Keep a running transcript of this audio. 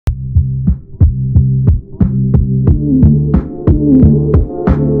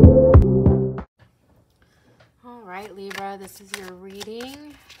this is your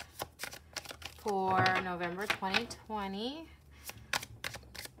reading for November 2020.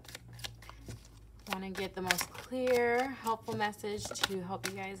 I want to get the most clear, helpful message to help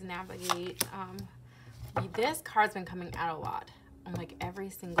you guys navigate. This card's been coming out a lot on like every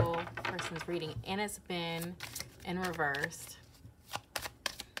single person's reading, and it's been in reverse.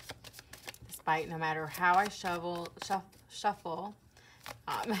 Despite no matter how I shuffle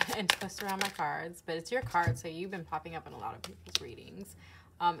and twist around my cards, but it's your card, so you've been popping up in a lot of people's readings,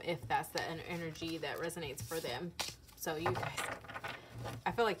 if that's the energy that resonates for them. So you guys,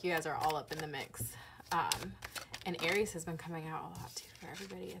 I feel like you guys are all up in the mix. And Aries has been coming out a lot too for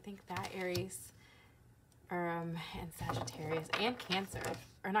everybody. I think that Aries, and Sagittarius and Cancer,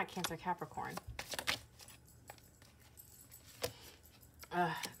 or not Cancer, Capricorn.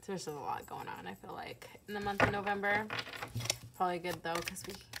 There's just a lot going on, I feel like, in the month of November. Probably good though, because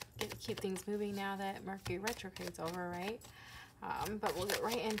we get to keep things moving now that Mercury retrograde's over, right? But we'll get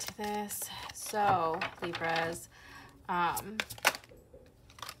right into this. So, Libras,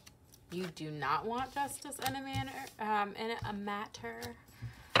 you do not want justice in a matter.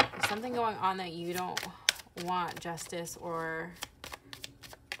 There's something going on that you don't want justice or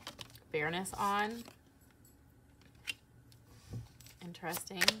fairness on.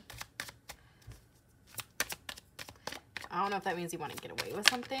 Interesting. I don't know if that means you want to get away with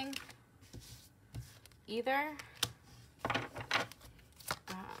something either.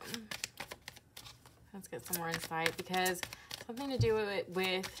 Let's get some more insight, because something to do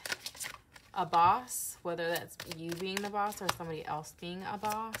with a boss, whether that's you being the boss or somebody else being a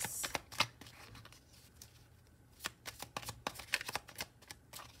boss.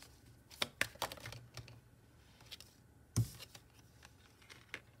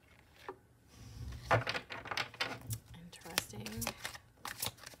 Interesting.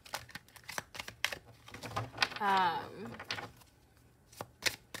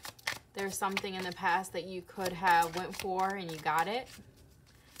 There's something in the past that you could have went for and you got it.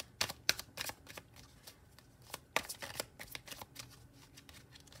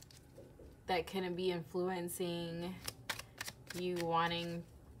 That can be influencing you wanting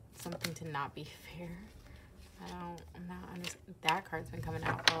something to not be fair. I'm not understanding. That card's been coming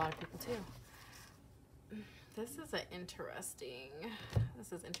out for a lot of people too. This is interesting.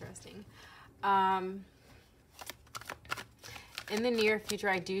 In the near future,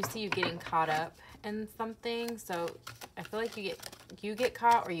 I do see you getting caught up in something. So I feel like you get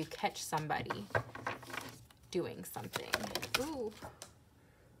caught, or you catch somebody doing something. Ooh.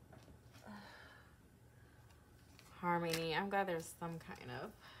 Harmony. I'm glad there's some kind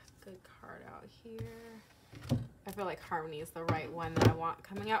of good card out here. I feel like harmony is the right one that I want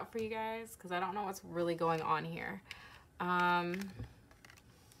coming out for you guys, because I don't know what's really going on here.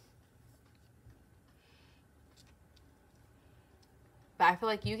 But I feel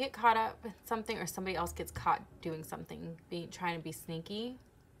like you get caught up in something, or somebody else gets caught doing something, trying to be sneaky.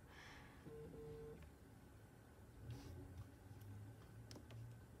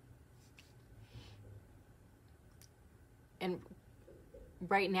 And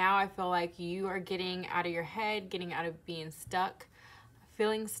right now, I feel like you are getting out of your head, getting out of being stuck,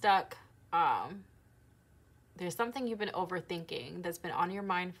 feeling stuck. There's something you've been overthinking that's been on your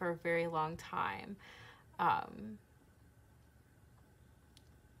mind for a very long time.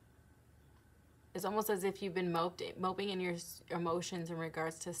 It's almost as if you've been moping in your emotions in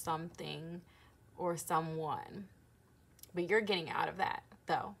regards to something or someone. But you're getting out of that,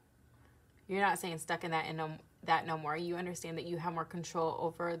 though. You're not saying stuck in that no more. You understand that you have more control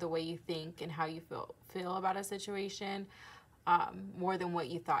over the way you think and how you feel about a situation, more than what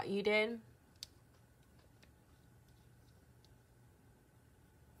you thought you did.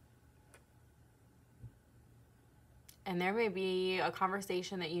 And there may be a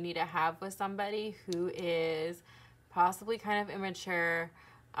conversation that you need to have with somebody who is possibly kind of immature,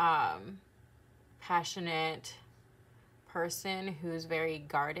 passionate person who's very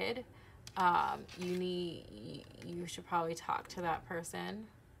guarded. You should probably talk to that person.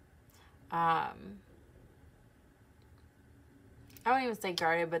 I won't even say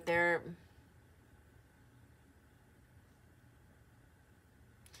guarded, but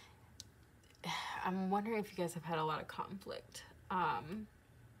I'm wondering if you guys have had a lot of conflict,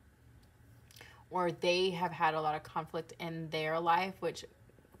 or they have had a lot of conflict in their life, which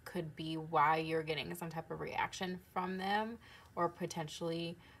could be why you're getting some type of reaction from them, or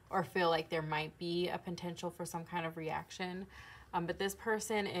potentially, or feel like there might be a potential for some kind of reaction. But this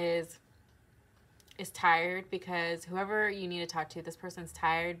person is tired, because whoever you need to talk to, this person's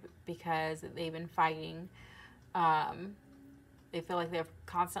tired because they've been fighting. They feel like they're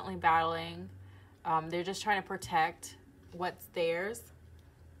constantly battling. They're just trying to protect what's theirs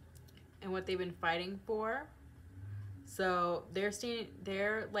and what they've been fighting for. So they're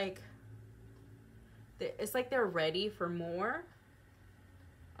like, it's like they're ready for more.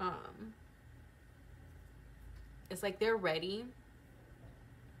 It's like they're ready.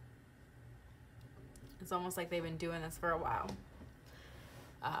 It's almost like they've been doing this for a while.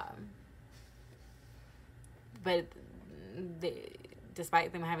 But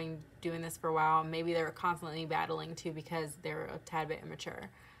despite them doing this for a while, maybe they're constantly battling too because they're a tad bit immature.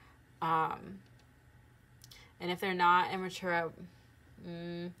 And if they're not immature, I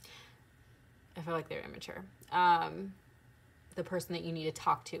feel like they're immature. The person that you need to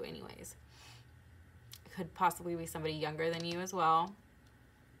talk to anyways. Could possibly be somebody younger than you as well.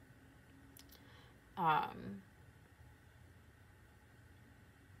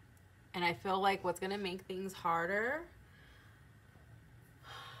 And I feel like what's going to make things harder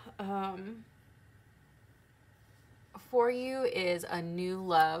for you is a new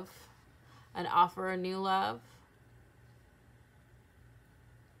love, an offer of new love.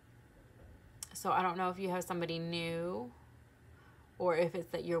 So I don't know if you have somebody new or if it's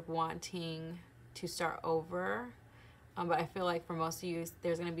that you're wanting to start over. But I feel like for most of you,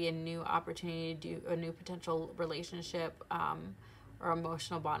 there's going to be a new opportunity to do a new potential relationship or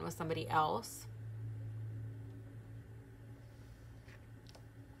emotional bond with somebody else.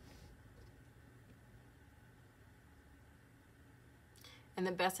 And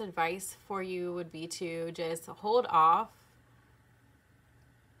the best advice for you would be to just hold off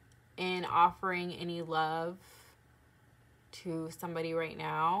in offering any love to somebody right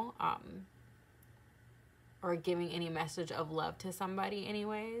now, or giving any message of love to somebody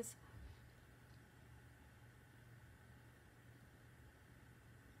anyways.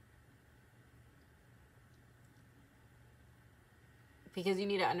 Because you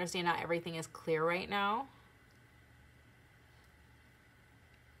need to understand not everything is clear right now.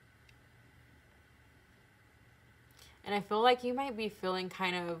 And I feel like you might be feeling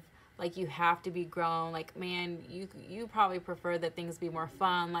kind of like you have to be grown. Like, man, you probably prefer that things be more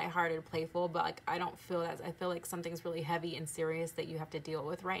fun, lighthearted, playful. But like, I don't feel that. I feel like something's really heavy and serious that you have to deal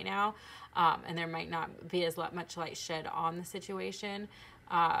with right now. And there might not be as much light shed on the situation.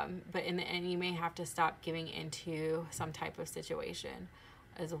 But in the end, you may have to stop giving into some type of situation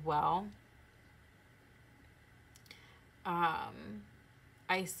as well.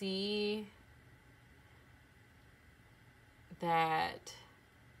 I see that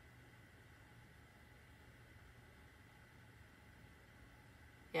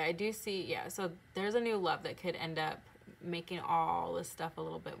I do see, so there's a new love that could end up making all this stuff a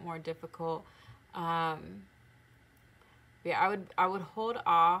little bit more difficult. I would hold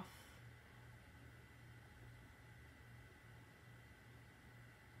off.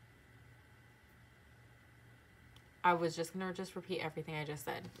 I was just going to repeat everything I just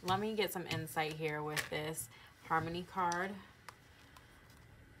said. Let me get some insight here with this Harmony card.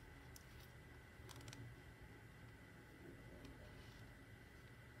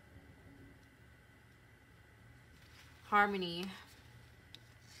 Harmony.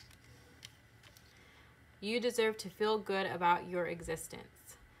 You deserve to feel good about your existence.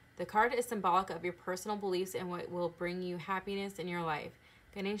 The card is symbolic of your personal beliefs and what will bring you happiness in your life.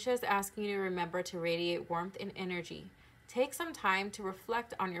 Ganesha is asking you to remember to radiate warmth and energy. Take some time to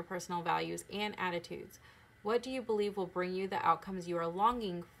reflect on your personal values and attitudes. What do you believe will bring you the outcomes you are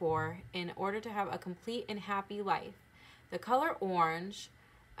longing for in order to have a complete and happy life? The color orange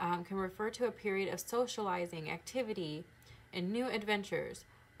can refer to a period of socializing, activity, and new adventures.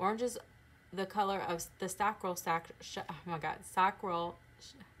 Orange is the color of the sacral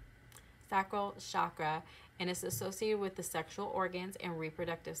chakra and is associated with the sexual organs and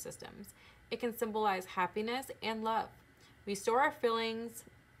reproductive systems. It can symbolize happiness and love. We store our feelings,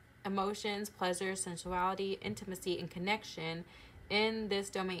 emotions, pleasure, sensuality, intimacy, and connection in this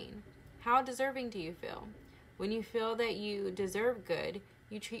domain. How deserving do you feel? When you feel that you deserve good,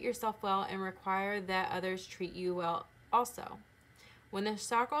 you treat yourself well and require that others treat you well also. When the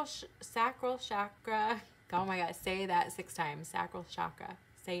sacral chakra, oh my God, say that 6 times, sacral chakra.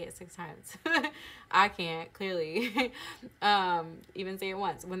 Say it 6 times. I can't, clearly. Even say it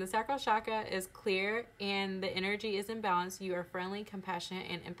once. When the sacral chakra is clear and the energy is in balance, you are friendly, compassionate,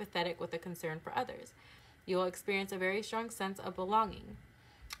 and empathetic with a concern for others. You will experience a very strong sense of belonging.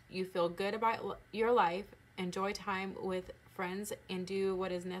 You feel good about your life, enjoy time with friends, and do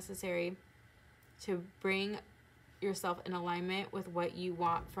what is necessary to bring yourself in alignment with what you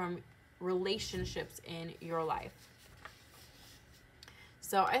want from relationships in your life.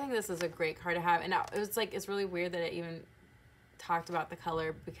 So I think this is a great card to have. And it's like, it's really weird that I even talked about the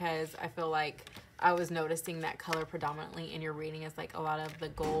color, because I feel like I was noticing that color predominantly in your reading is like a lot of the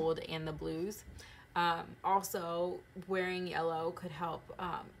gold and the blues. Also, wearing yellow could help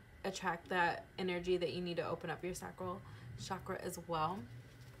attract that energy that you need to open up your sacral chakra as well.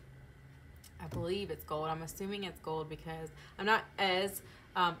 I believe it's gold. I'm assuming it's gold because I'm not as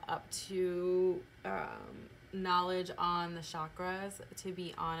up to knowledge on the chakras, to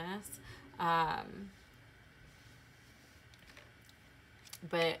be honest.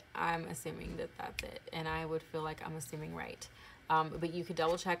 But I'm assuming that that's it, and I would feel like I'm assuming right. But you could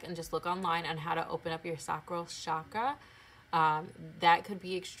double check and just look online on how to open up your sacral chakra. That could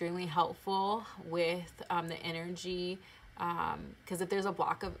be extremely helpful with the energy, because if there's a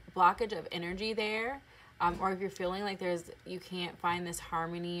blockage of energy there, or if you're feeling like you can't find this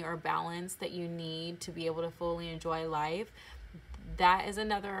harmony or balance that you need to be able to fully enjoy life, that is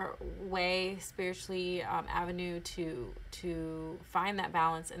another way, spiritually, avenue to find that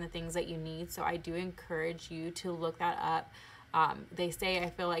balance in the things that you need. So I do encourage you to look that up. They say, I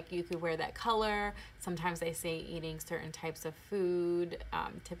feel like you could wear that color. Sometimes they say eating certain types of food.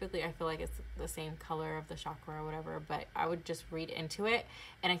 Typically, I feel like it's the same color of the chakra or whatever, but I would just read into it.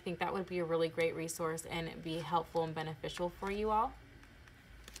 And I think that would be a really great resource and be helpful and beneficial for you all.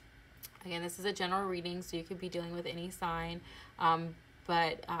 Again, this is a general reading, so you could be dealing with any sign.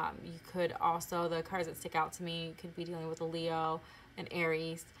 But you could also, the cards that stick out to me, you could be dealing with a Leo, an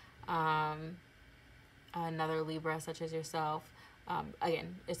Aries, another Libra such as yourself.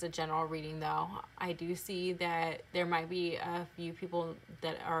 Again, it's a general reading though. I do see that there might be a few people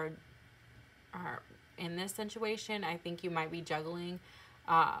that are in this situation. I think you might be juggling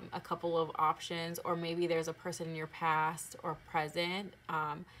a couple of options, or maybe there's a person in your past or present,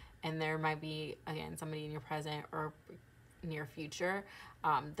 and there might be, again, somebody in your present or near future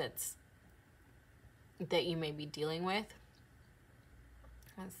that you may be dealing with.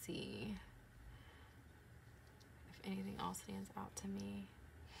 Let's see if anything else stands out to me.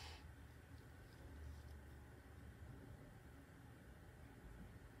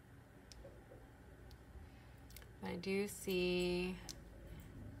 I do see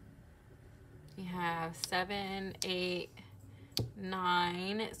you have 7, 8,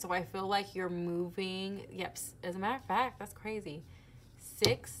 9. So I feel like you're moving. Yep, as a matter of fact, that's crazy.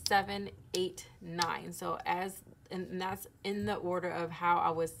 6, 7, 8, 9. So and that's in the order of how I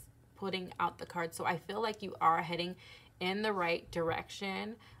was putting out the cards. So I feel like you are heading in the right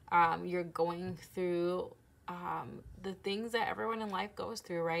direction. You're going through the things that everyone in life goes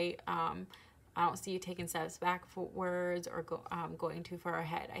through, right? I don't see you taking steps backwards or going too far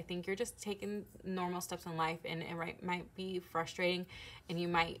ahead. I think you're just taking normal steps in life, and it might be frustrating, and you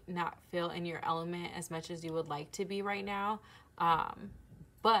might not feel in your element as much as you would like to be right now.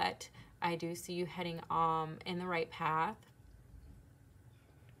 But I do see you heading in the right path.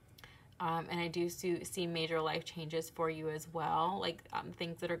 And I do see major life changes for you as well. Like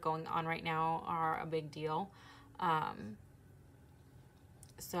things that are going on right now are a big deal.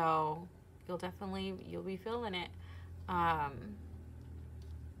 So you'll be feeling it. But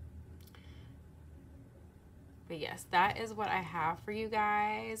yes, that is what I have for you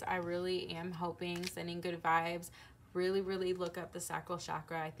guys. I really am hoping, sending good vibes. Really, really look up the sacral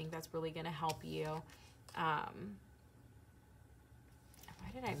chakra. I think that's really going to help you. Why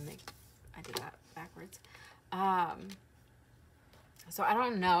did I did that backwards. So I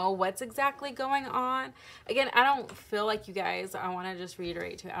don't know what's exactly going on. Again, I don't feel like you guys, I want to just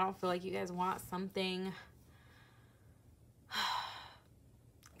reiterate too, I don't feel like you guys want something,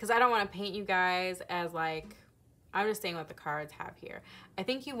 because I don't want to paint you guys as like, I'm just saying what the cards have here. I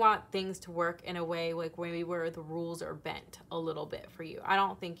think you want things to work in a way like maybe where the rules are bent a little bit for you. I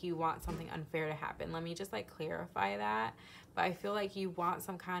don't think you want something unfair to happen. Let me just like clarify that. But I feel like you want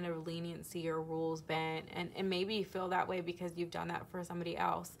some kind of leniency or rules bent, and maybe you feel that way because you've done that for somebody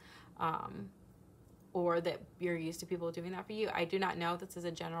else, or that you're used to people doing that for you. I do not know. This is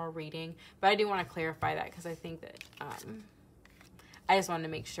a general reading, but I do want to clarify that because I think that I just wanted to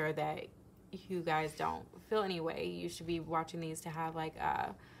make sure that you guys don't feel any way. You should be watching these to have like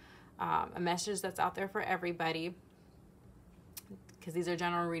a message that's out there for everybody, because these are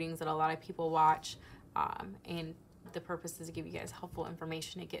general readings that a lot of people watch, and the purpose is to give you guys helpful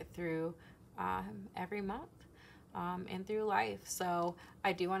information to get through every month and through life. So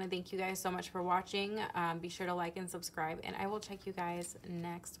I do want to thank you guys so much for watching. Be sure to like and subscribe, and I will check you guys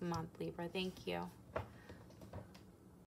next month, Libra. Thank you.